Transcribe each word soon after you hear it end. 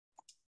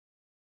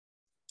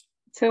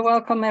So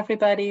welcome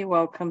everybody.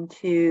 Welcome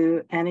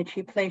to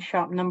Energy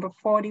Playshop number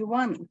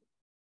 41.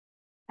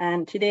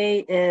 And today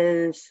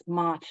is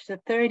March the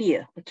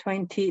 30th,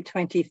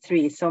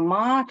 2023. So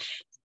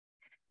March,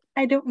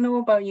 I don't know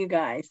about you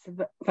guys,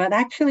 but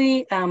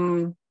actually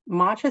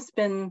March has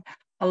been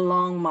a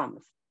long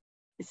month.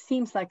 It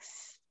seems like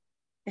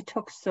it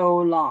took so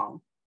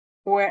long,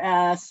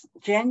 whereas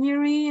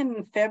January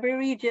and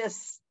February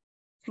just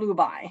flew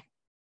by.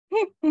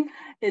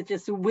 It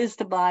just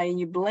whizzed by and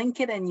you blink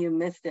it and you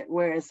missed it.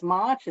 Whereas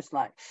March is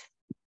like,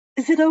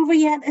 is it over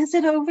yet? Is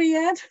it over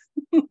yet?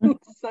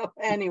 So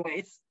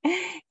anyways,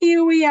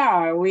 here we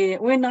are.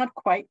 We're not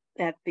quite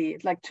at the,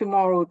 like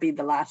tomorrow will be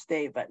the last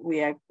day, but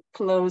we are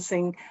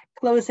closing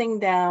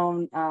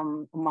down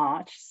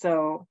March.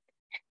 So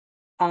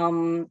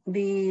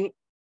the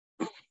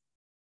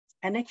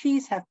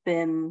energies have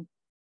been,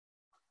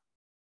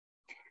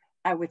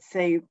 I would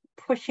say,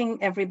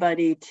 pushing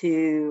everybody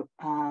to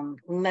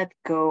let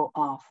go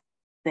of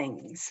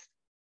things.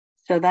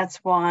 So that's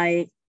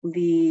why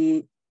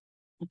the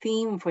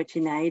theme for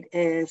tonight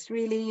is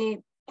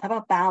really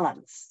about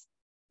balance.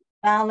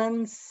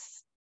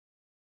 Balance,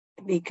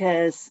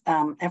 because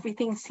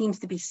everything seems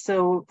to be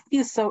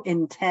feels so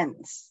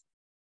intense.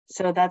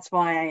 So that's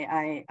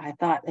why I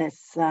thought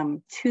it's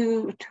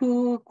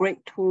two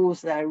great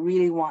tools that I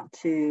really want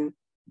to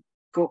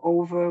go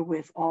over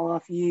with all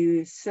of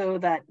you so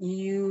that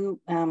you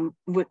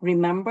would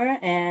remember,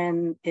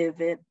 and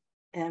if it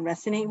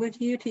resonate with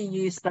you, to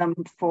use them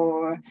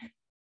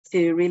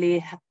to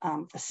really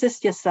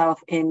assist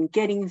yourself in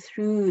getting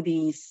through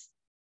these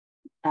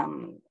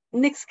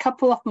next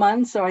couple of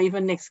months or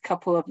even next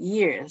couple of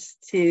years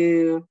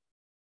to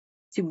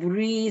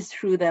breeze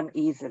through them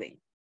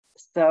easily.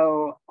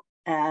 So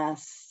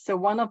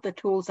one of the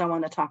tools I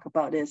want to talk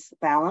about is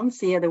balance.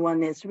 The other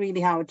one is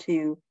really how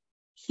to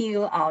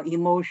heal our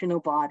emotional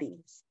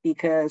bodies,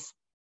 because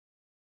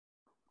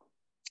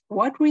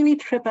what really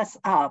trip us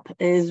up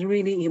is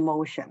really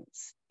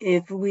emotions.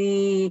 If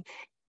we,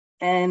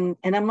 and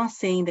I'm not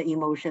saying that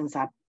emotions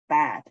are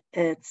bad.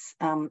 It's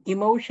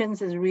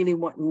emotions is really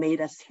what made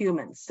us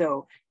humans.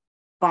 So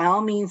by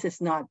all means,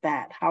 it's not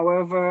bad.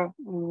 However,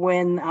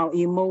 when our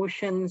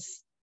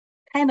emotions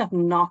kind of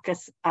knock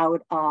us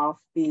out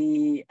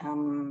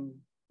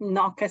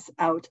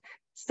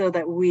so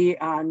that we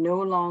are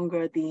no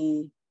longer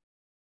the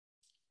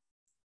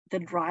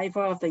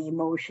driver of the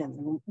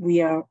emotion. We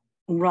are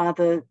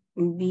rather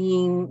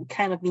being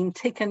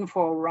taken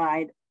for a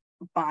ride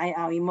by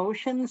our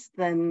emotions,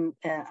 then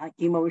our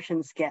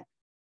emotions get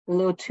a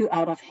little too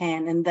out of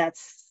hand, and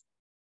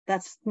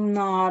that's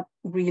not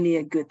really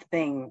a good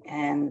thing.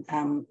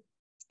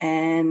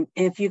 And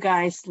if you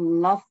guys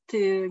love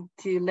to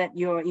let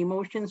your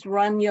emotions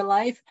run your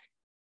life,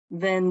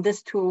 then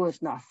this tool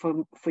is not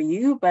for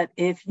you. But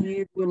if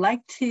you would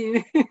like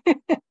to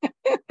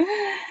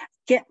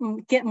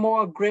get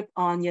more grip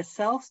on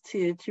yourself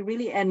to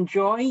really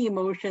enjoy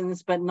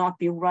emotions but not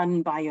be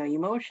run by your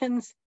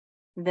emotions,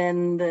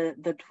 then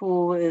the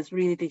tool is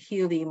really to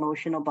heal the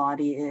emotional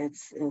body.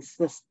 It's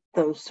just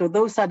those. So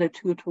those are the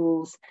two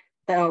tools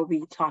that I'll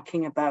be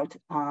talking about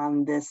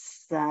on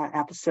this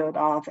episode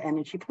of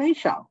Energy Play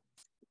Shop.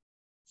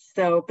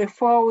 So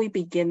before we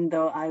begin,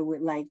 though, I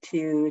would like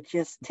to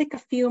just take a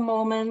few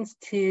moments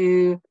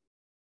to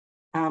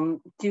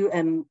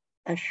do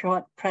a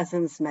short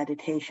presence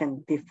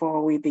meditation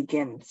before we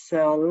begin.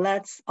 So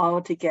let's all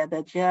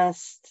together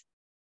just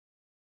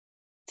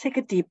take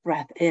a deep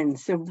breath in.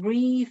 So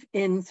breathe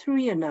in through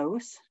your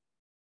nose.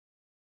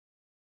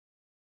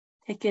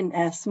 Take in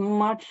as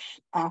much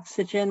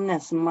oxygen,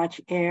 as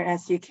much air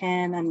as you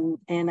can,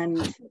 and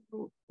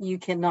until you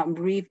cannot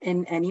breathe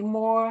in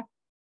anymore,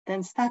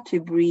 then start to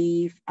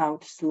breathe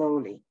out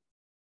slowly.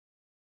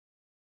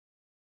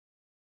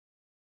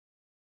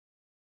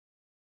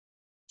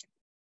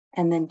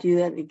 And then do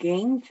that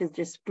again.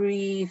 Just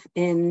breathe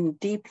in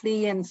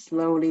deeply and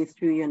slowly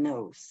through your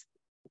nose.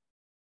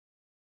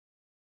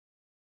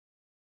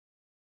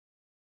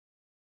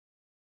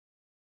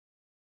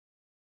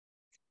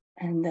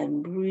 And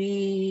then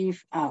breathe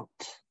out.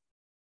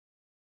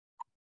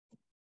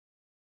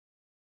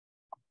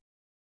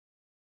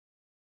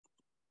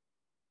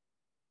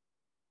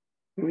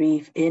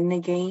 Breathe in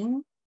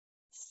again,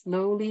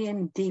 slowly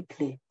and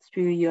deeply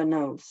through your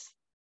nose.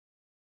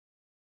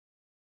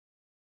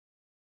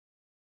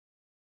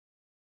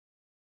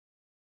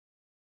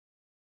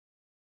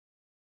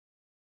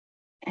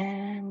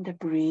 And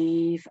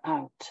breathe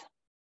out.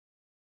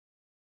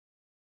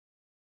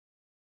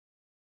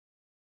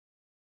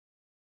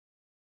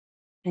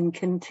 And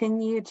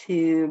continue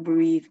to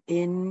breathe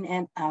in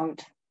and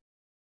out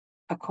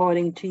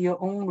according to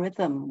your own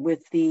rhythm,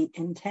 with the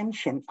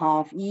intention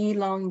of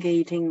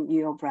elongating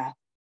your breath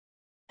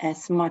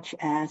as much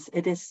as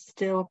it is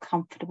still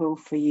comfortable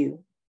for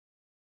you.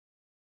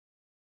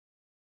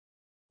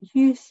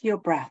 Use your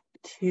breath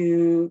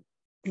to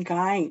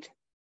guide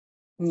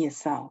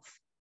yourself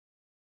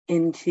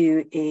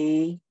into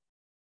a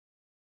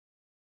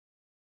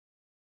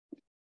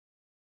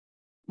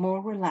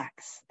more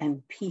relaxed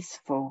and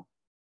peaceful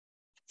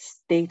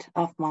state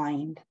of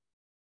mind.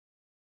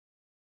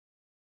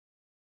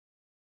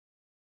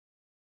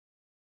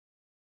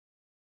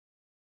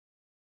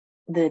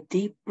 The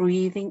deep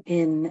breathing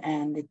in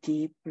and the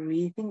deep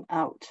breathing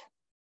out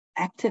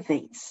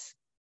activates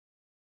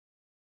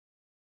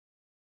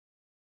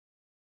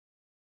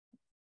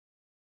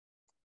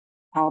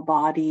our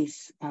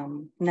body's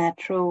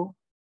natural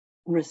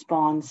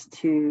response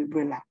to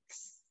relax.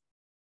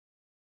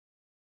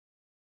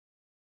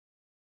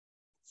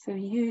 So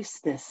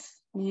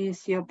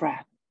use your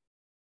breath.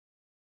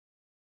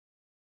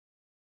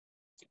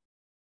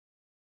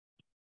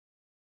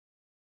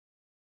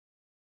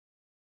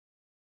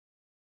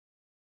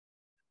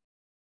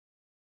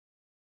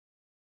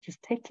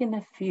 Just take in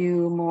a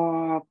few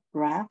more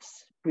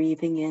breaths,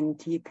 breathing in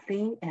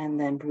deeply and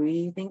then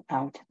breathing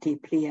out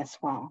deeply as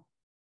well.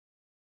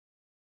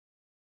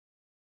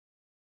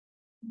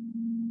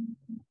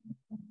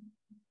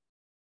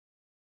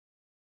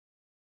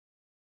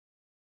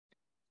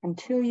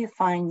 Until you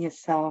find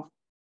yourself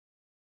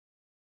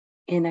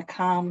in a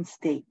calm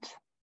state.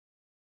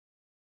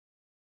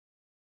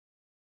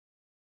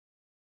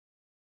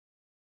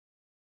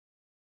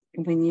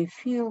 When you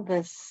feel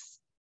this,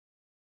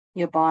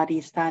 your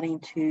body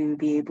starting to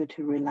be able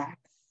to relax,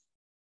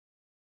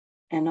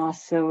 and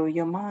also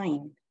your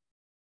mind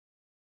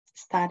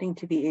starting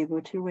to be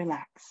able to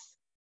relax.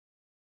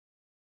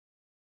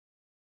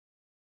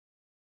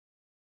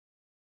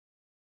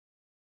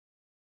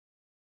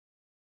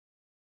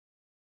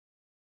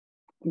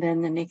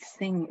 Then the next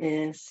thing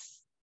is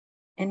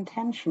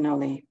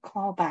intentionally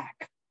call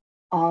back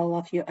all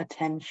of your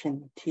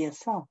attention to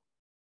yourself.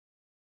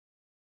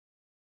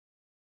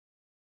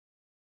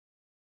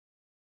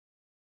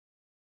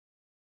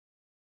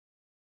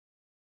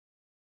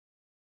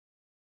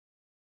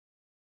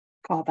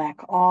 Call back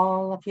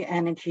all of your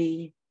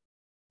energy,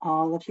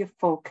 all of your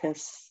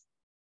focus,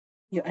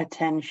 your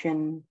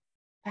attention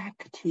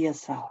back to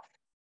yourself.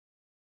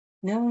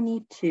 No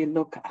need to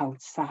look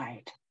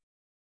outside.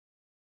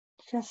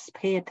 Just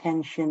pay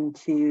attention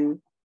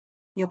to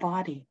your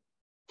body,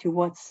 to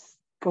what's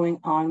going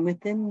on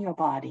within your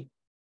body.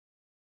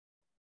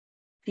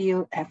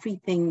 Feel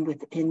everything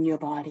within your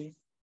body.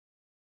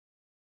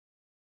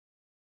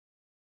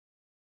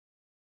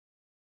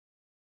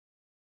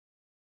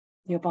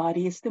 Your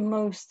body is the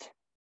most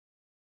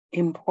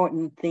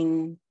important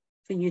thing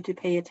for you to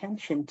pay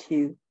attention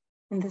to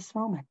in this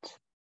moment.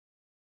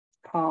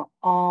 Call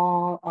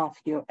all of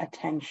your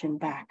attention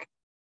back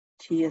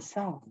to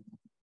yourself.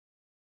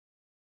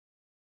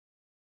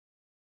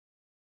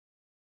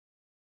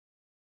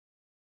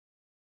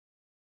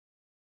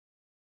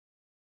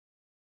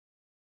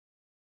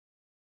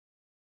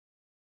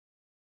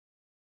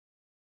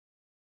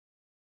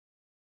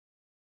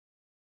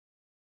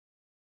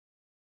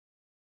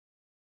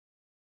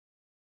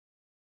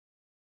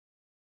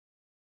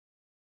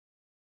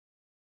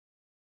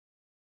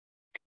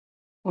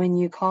 When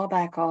you call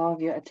back all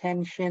of your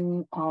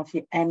attention, all of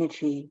your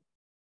energy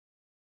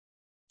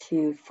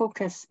to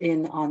focus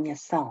in on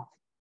yourself,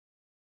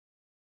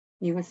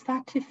 you will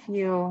start to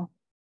feel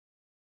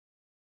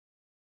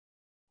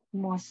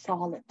more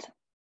solid.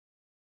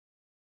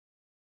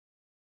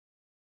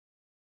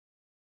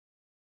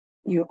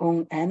 Your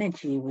own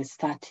energy will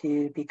start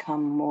to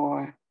become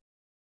more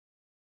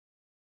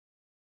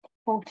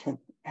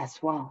potent as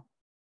well.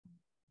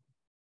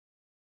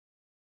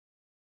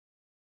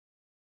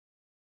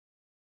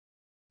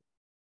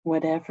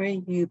 Whatever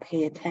you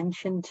pay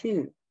attention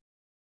to,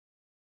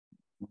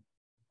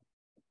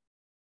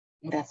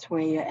 that's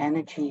where your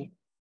energy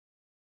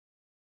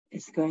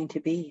is going to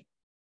be.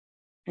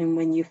 And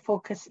when you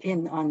focus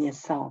in on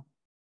yourself,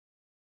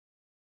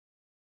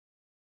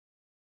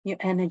 your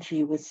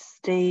energy will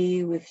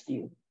stay with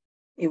you.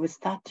 It will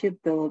start to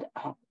build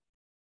up.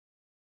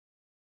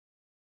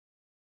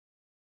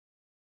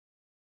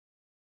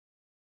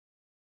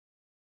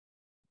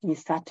 You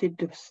start to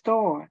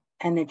store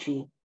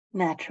energy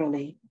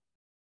naturally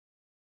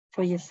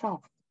for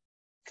yourself,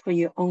 for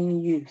your own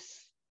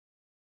use.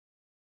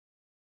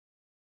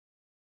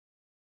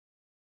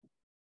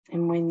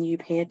 And when you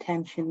pay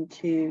attention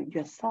to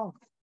yourself,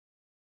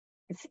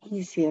 it's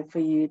easier for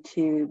you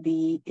to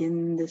be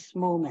in this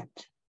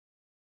moment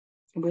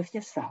with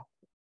yourself,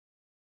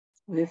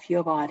 with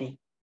your body,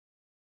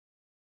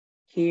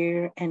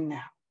 here and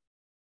now.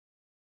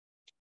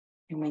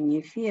 And when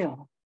you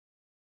feel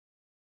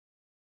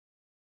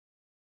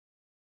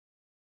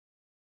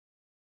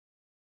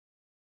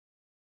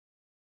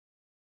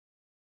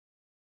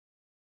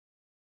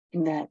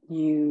that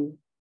you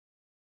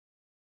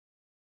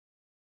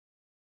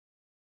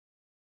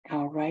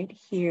are right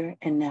here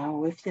and now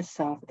with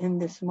yourself in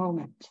this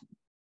moment,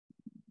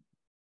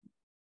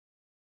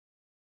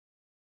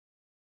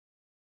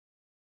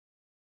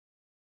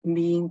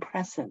 being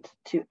present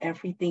to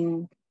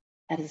everything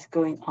that is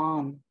going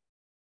on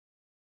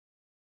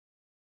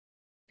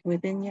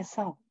within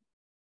yourself,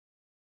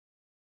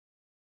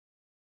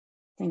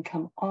 and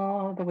come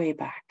all the way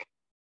back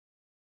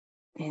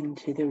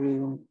into the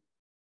room.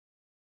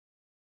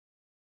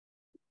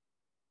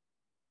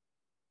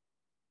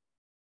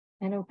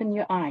 and open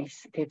your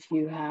eyes if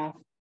you have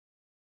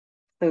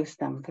closed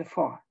them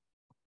before.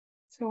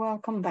 So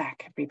welcome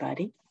back,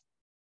 everybody.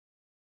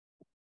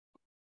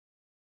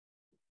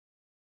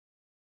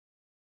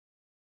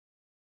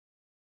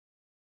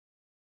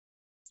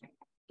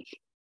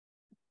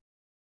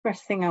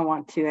 First thing I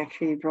want to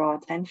actually draw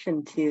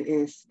attention to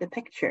is the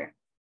picture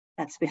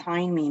that's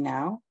behind me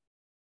now.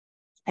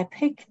 I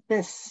picked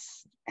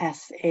this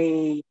as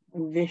a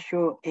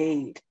visual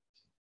aid.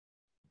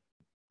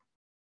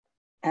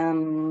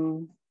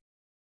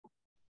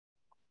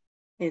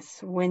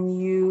 It's when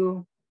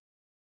you,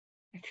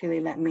 actually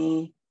let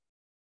me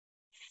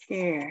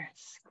share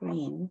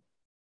screen.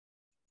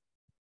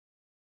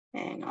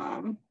 Hang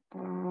on.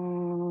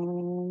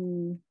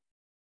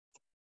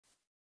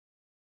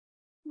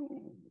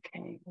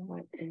 Okay,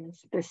 what is,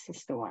 this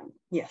is the one.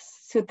 Yes,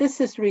 so this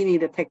is really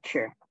the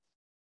picture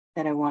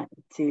that I want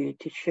to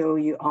show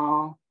you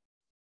all.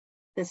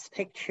 This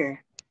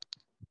picture.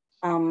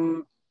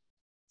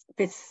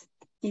 It's,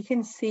 you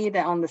can see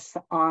that on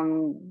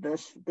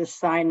the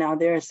side now,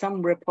 there are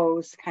some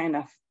ripples kind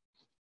of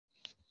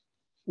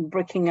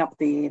breaking up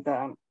the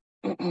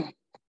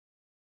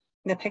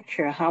the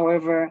picture.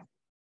 However,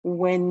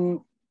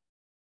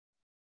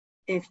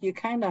 if you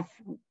kind of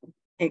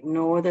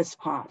ignore this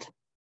part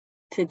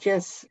to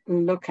just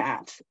look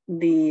at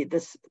the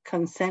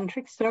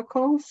concentric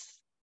circles,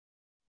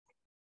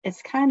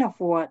 it's kind of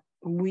what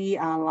we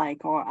are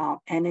like, or our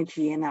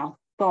energy and our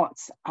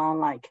thoughts are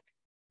like,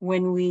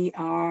 when we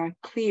are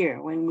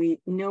clear, when we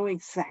know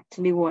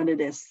exactly what it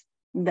is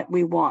that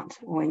we want,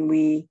 when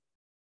we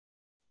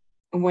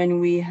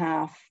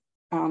have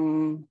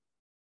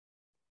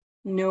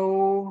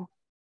no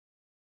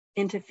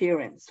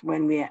interference,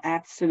 when we are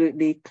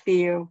absolutely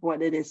clear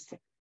what it is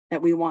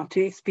that we want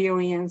to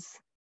experience,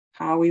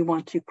 how we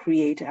want to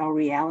create our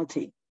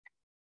reality.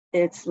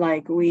 It's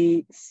like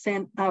we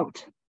send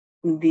out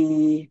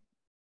the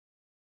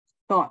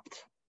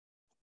thought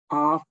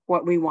of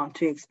what we want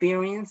to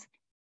experience,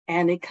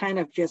 and it kind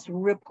of just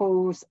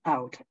ripples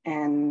out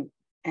and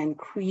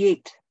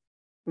create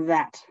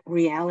that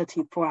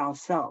reality for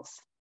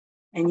ourselves.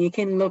 And you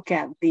can look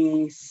at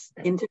the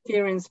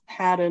interference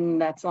pattern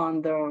that's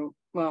on the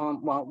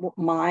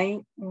what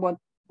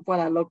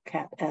I look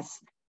at as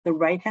the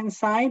right-hand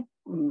side.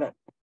 But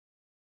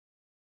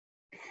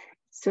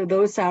so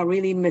those are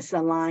really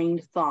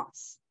misaligned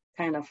thoughts,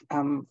 kind of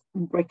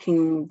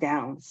breaking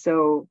down.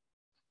 So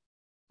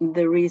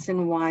the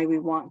reason why we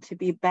want to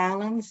be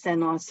balanced,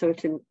 and also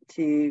to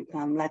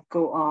let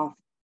go of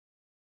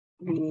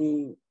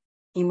the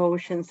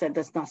emotions that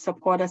does not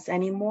support us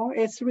anymore,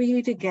 it's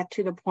really to get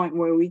to the point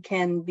where we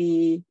can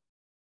be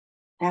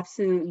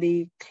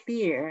absolutely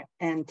clear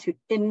and to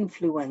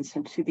influence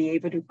and to be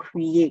able to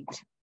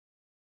create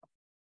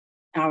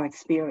our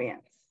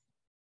experience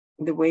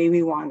the way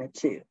we want it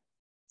to.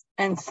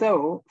 And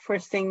so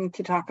first thing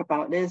to talk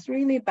about is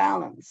really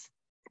balance.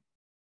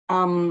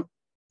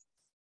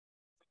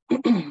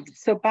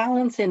 So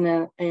balance in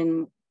a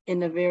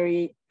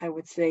very, I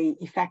would say,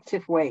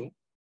 effective way.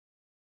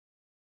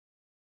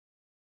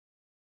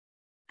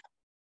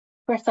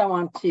 First, I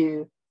want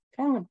to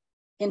kind of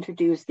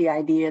introduce the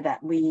idea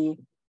that we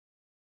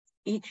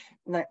each,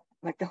 like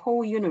the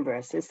whole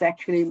universe is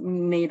actually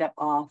made up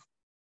of,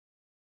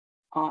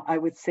 I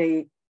would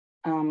say,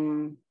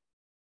 the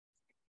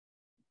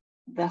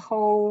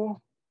whole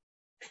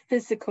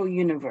physical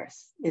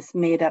universe is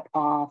made up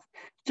of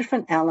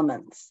different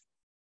elements.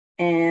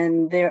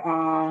 And there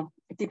are,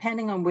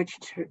 depending on which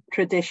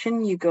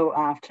tradition you go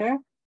after,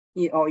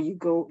 you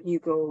go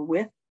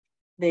with,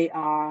 there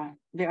are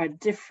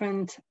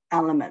different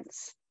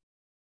elements.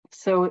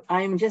 So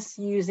I'm just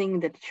using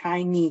the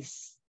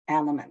Chinese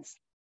elements.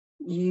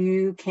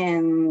 You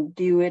can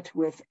do it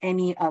with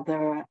any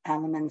other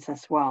elements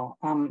as well.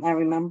 I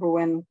remember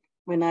when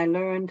I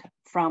learned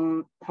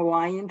from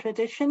Hawaiian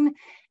tradition,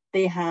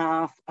 they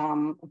have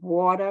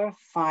water,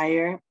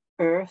 fire,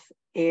 earth,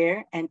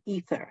 air, and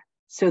ether.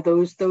 So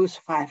those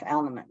 5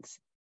 elements.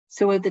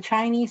 So with the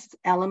Chinese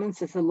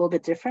elements, it's a little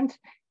bit different.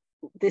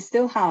 They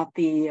still have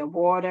the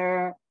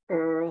water,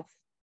 earth,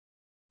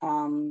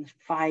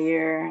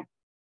 fire,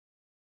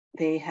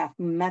 they have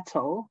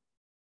metal,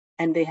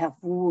 and they have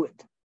wood.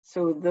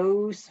 So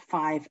those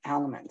 5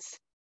 elements.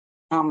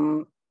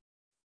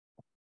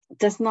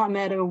 Does not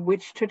matter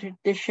which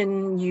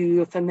tradition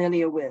you're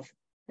familiar with.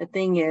 The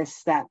thing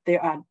is that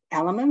there are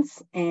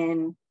elements,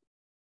 and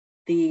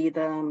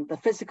the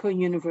physical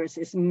universe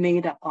is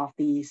made up of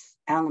these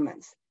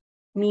elements,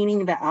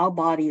 meaning that our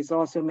body is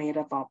also made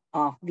up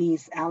of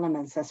these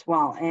elements as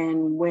well.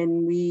 And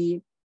when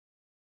we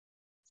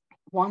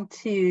want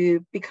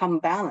to become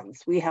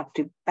balanced, we have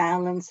to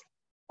balance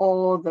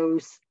all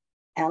those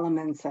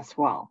elements as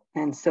well.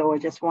 And so I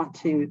just want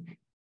to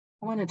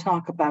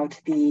talk about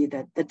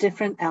the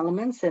different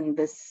elements, and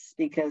this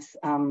because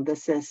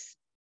this is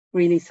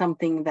really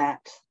something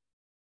that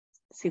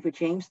Sifu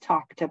James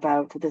talked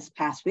about this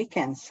past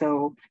weekend.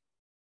 So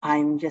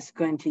I'm just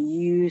going to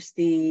use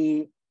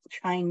the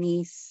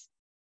Chinese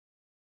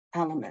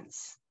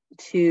elements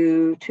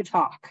to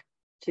talk.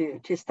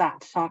 to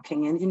start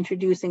talking and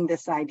introducing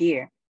this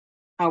idea.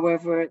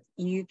 However,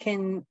 you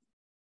can,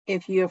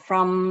 if you're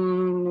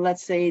from,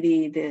 let's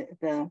say,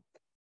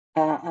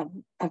 a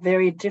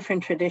very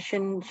different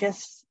tradition,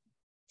 just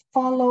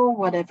follow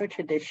whatever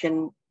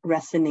tradition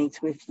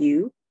resonates with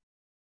you.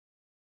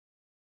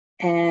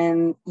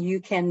 And you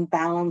can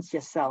balance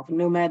yourself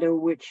no matter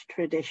which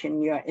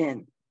tradition you're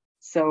in.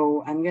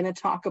 So I'm going to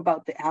talk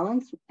about the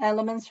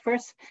elements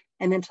first,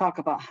 and then talk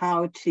about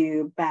how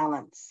to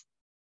balance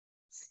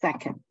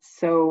second.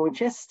 So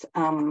just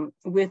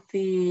with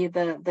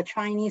the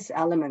Chinese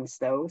elements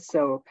though,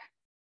 so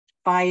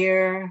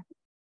fire,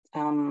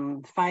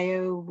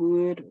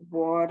 wood,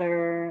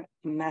 water,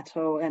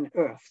 metal, and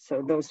earth.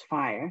 So those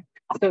fire.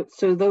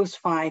 So those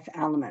 5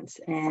 elements.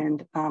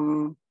 And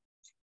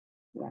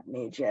let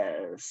me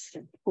just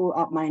pull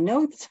up my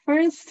notes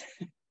first,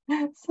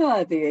 so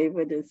I'll be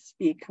able to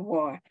speak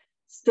more.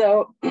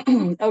 So,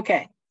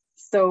 okay.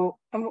 So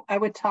I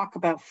would talk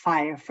about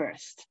fire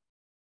first.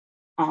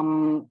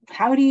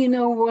 How do you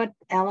know what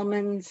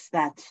elements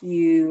that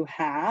you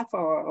have,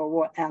 or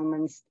what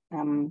elements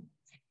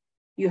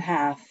you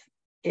have?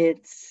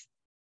 It's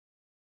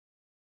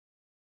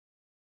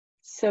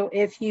so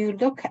if you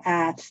look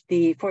at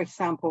for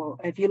example,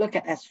 if you look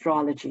at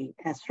astrology,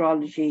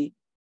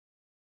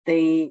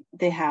 they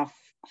have,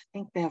 I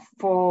think they have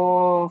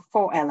four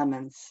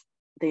elements.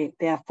 They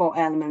have 4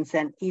 elements,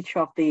 and each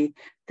of the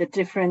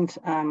different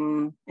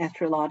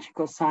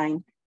astrological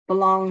sign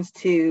belongs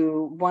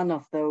to one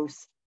of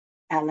those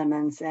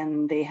elements,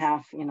 and they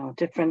have, you know,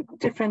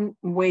 different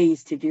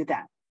ways to do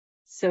that.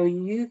 So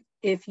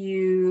if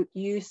you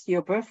use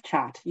your birth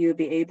chart, you'll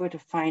be able to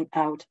find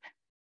out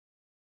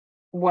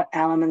what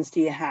elements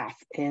do you have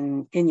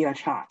in your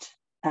chart.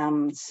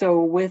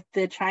 So with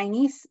the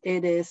Chinese,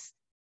 it is,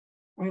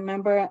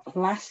 remember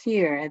last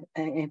year,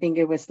 I think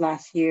it was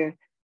last year,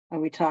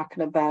 we talked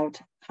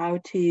about how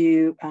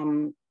to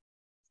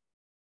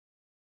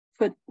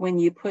when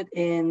you put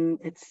in,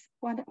 it's,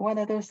 what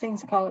are those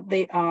things called?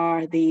 They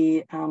are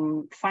the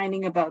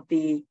finding about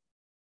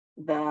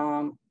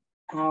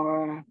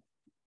our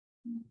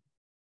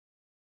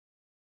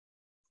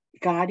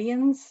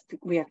guardians.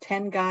 We have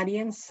 10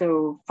 guardians,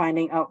 so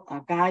finding out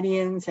our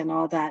guardians and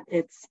all that,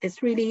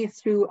 it's really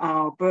through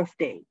our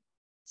birthday.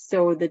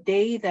 So the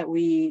day that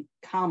we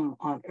come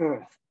on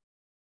Earth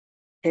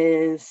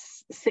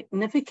is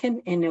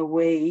significant in a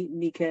way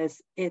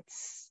because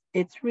it's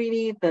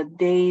really the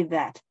day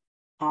that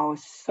our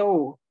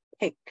soul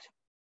picked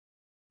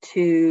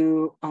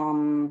to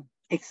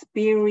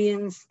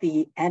experience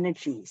the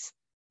energies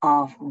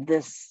of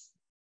this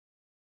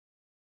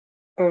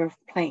Earth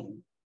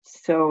plane.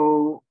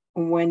 So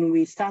when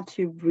we start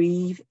to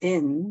breathe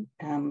in,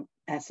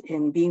 as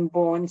in being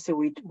born,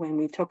 so when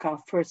we took our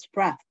first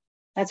breath,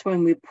 that's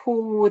when we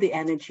pull the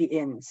energy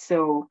in.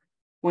 So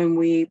when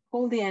we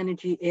pull the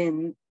energy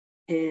in,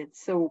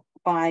 so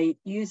by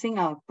using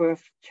our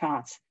birth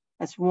charts,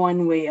 that's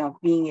one way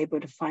of being able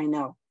to find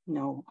out, you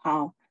know,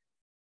 how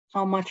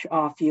much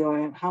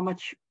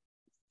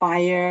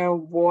fire,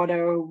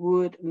 water,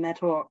 wood,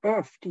 metal, or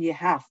earth do you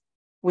have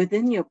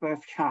within your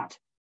birth chart.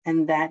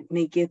 And that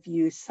may give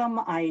you some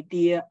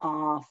idea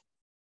of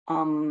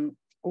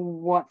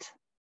what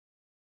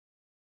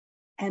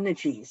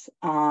energies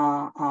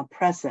are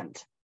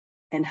present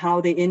and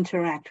how they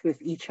interact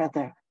with each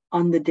other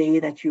on the day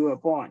that you were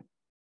born.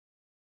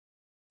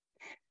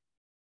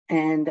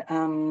 And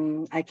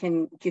I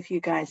can give you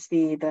guys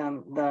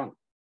the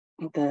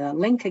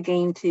link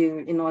again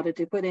in order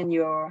to put in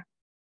your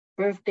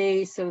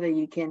birthday so that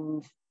you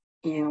can,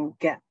 you know,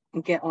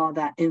 get all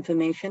that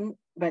information.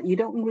 But you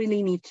don't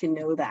really need to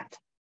know that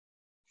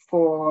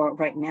for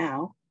right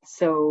now.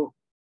 So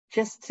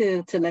just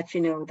to let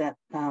you know that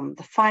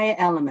the fire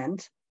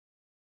element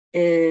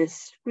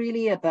is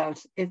really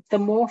about, if the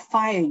more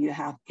fire you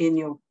have in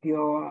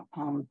your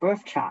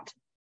birth chart,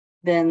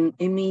 then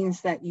it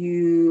means that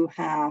you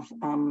have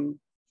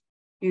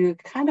you're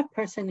the kind of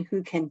person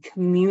who can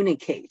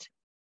communicate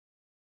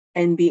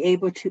and be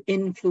able to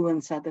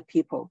influence other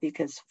people,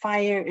 because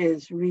fire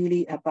is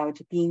really about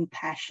being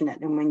passionate.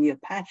 And when you're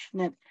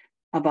passionate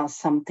about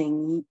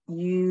something,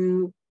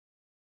 you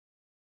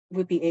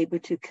would be able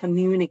to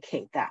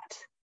communicate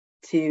that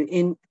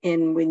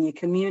when you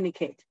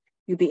communicate,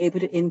 you'll be able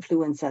to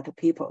influence other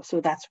people.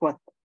 So that's what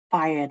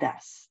fire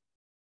does.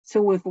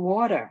 So with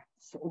water,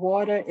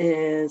 water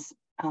is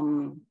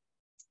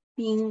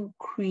being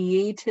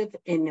creative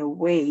in a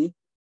way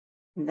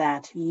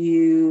that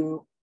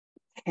you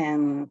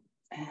can,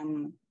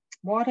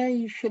 water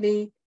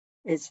usually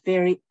is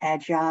very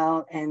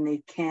agile, and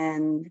it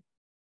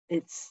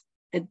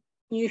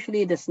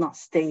usually does not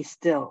stay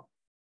still.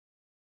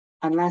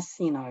 Unless,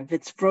 you know, if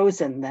it's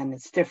frozen, then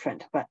it's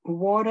different. But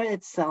water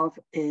itself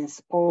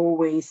is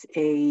always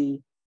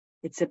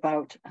it's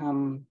about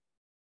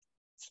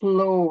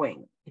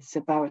flowing. It's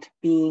about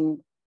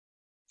being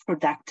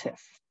productive.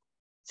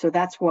 So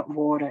that's what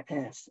water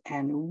is.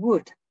 And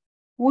wood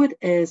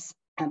is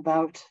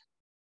about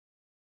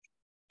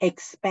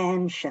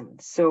expansion.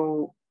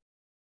 So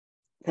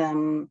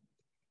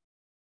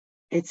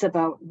it's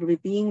about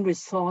being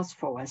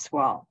resourceful as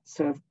well.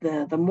 So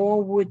the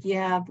more wood you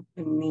have,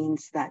 it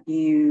means that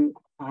you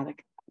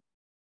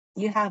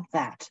have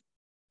that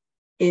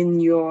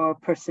in your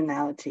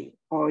personality,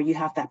 or you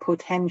have that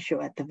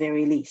potential at the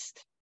very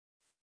least.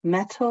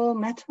 Metal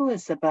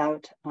is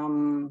about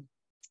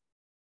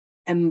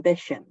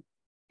ambition.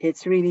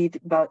 It's really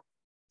about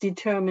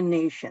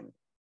determination,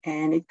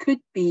 and it could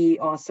be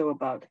also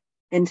about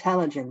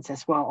intelligence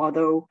as well,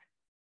 although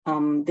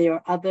there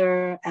are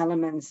other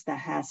elements that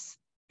has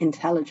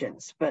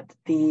intelligence, but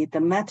the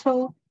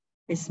metal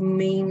is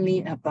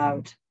mainly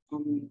about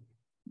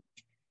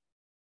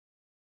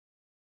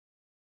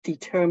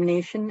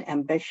determination,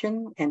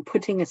 ambition, and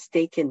putting a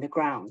stake in the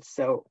ground.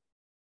 So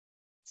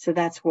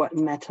that's what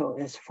metal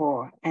is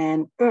for.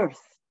 And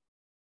earth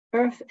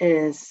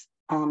is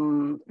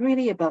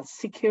really about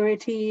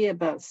security,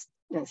 about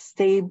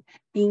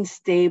being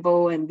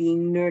stable and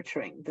being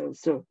nurturing.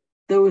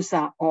 Those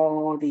are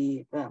all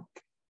the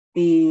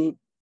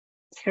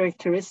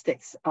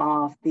characteristics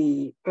of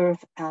the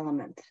earth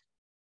element.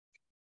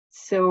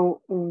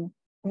 So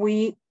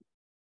we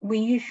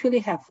usually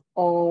have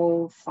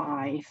all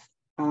five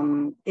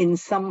in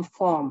some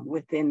form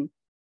within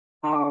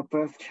our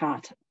birth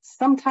chart.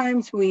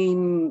 Sometimes we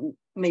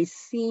may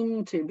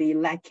seem to be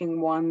lacking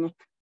one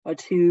or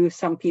two.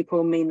 Some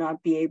people may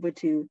not be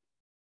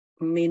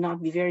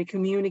very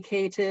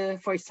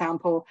communicative. For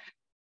example,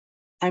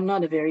 I'm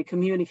not a very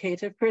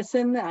communicative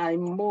person.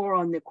 I'm more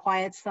on the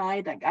quiet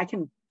side. Like I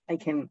can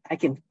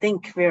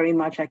think very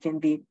much. I can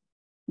be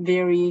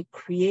very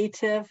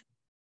creative.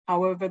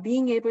 However,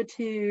 being able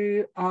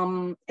to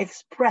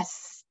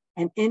express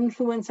and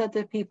influence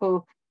other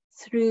people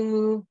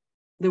through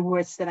the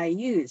words that I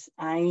use,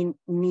 I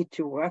need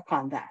to work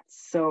on that.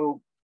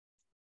 So,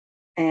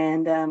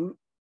 and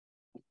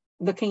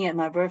looking at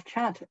my birth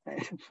chart,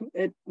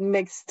 it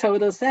makes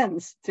total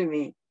sense to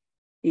me,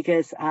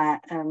 because I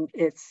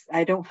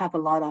don't have a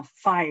lot of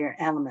fire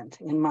element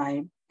in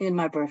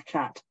my birth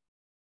chart.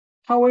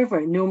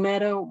 However, no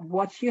matter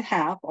what you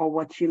have or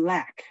what you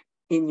lack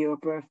in your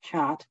birth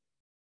chart,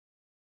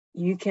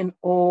 you can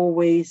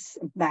always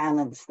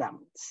balance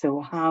them.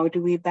 So how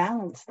do we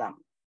balance them?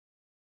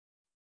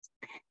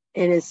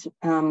 It is,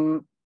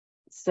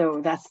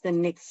 so that's the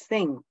next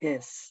thing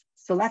is,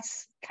 so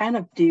let's kind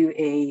of do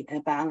a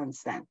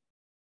balance then,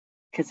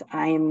 because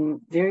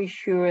I'm very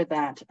sure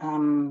that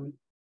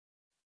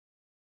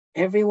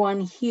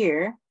everyone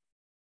here,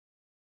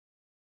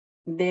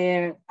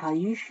 there are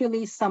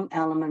usually some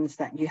elements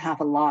that you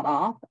have a lot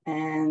of,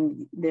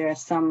 and there are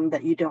some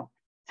that you don't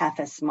have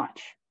as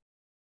much.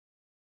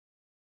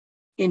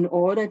 In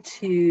order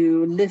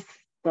to live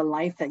the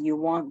life that you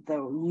want,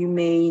 though, you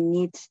may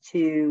need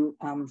to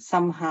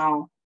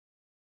somehow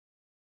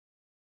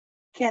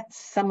get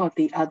some of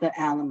the other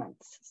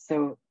elements.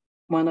 So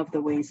one of the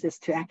ways is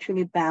to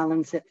actually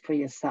balance it for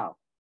yourself.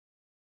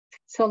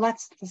 So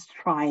let's just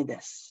try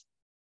this.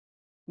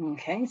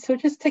 Okay, so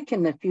just take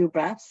in a few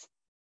breaths,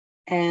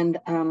 and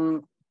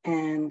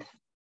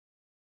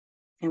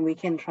we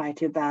can try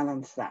to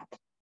balance that.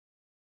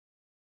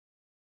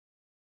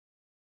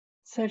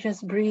 So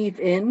just breathe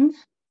in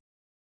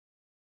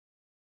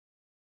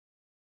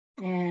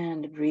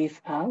and breathe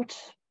out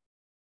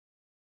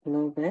a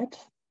little bit.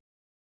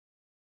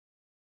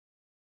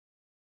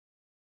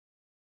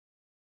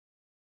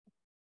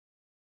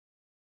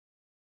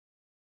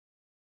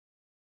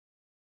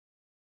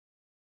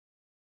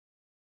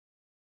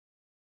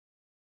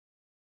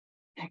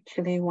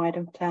 Actually, why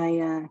don't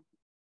I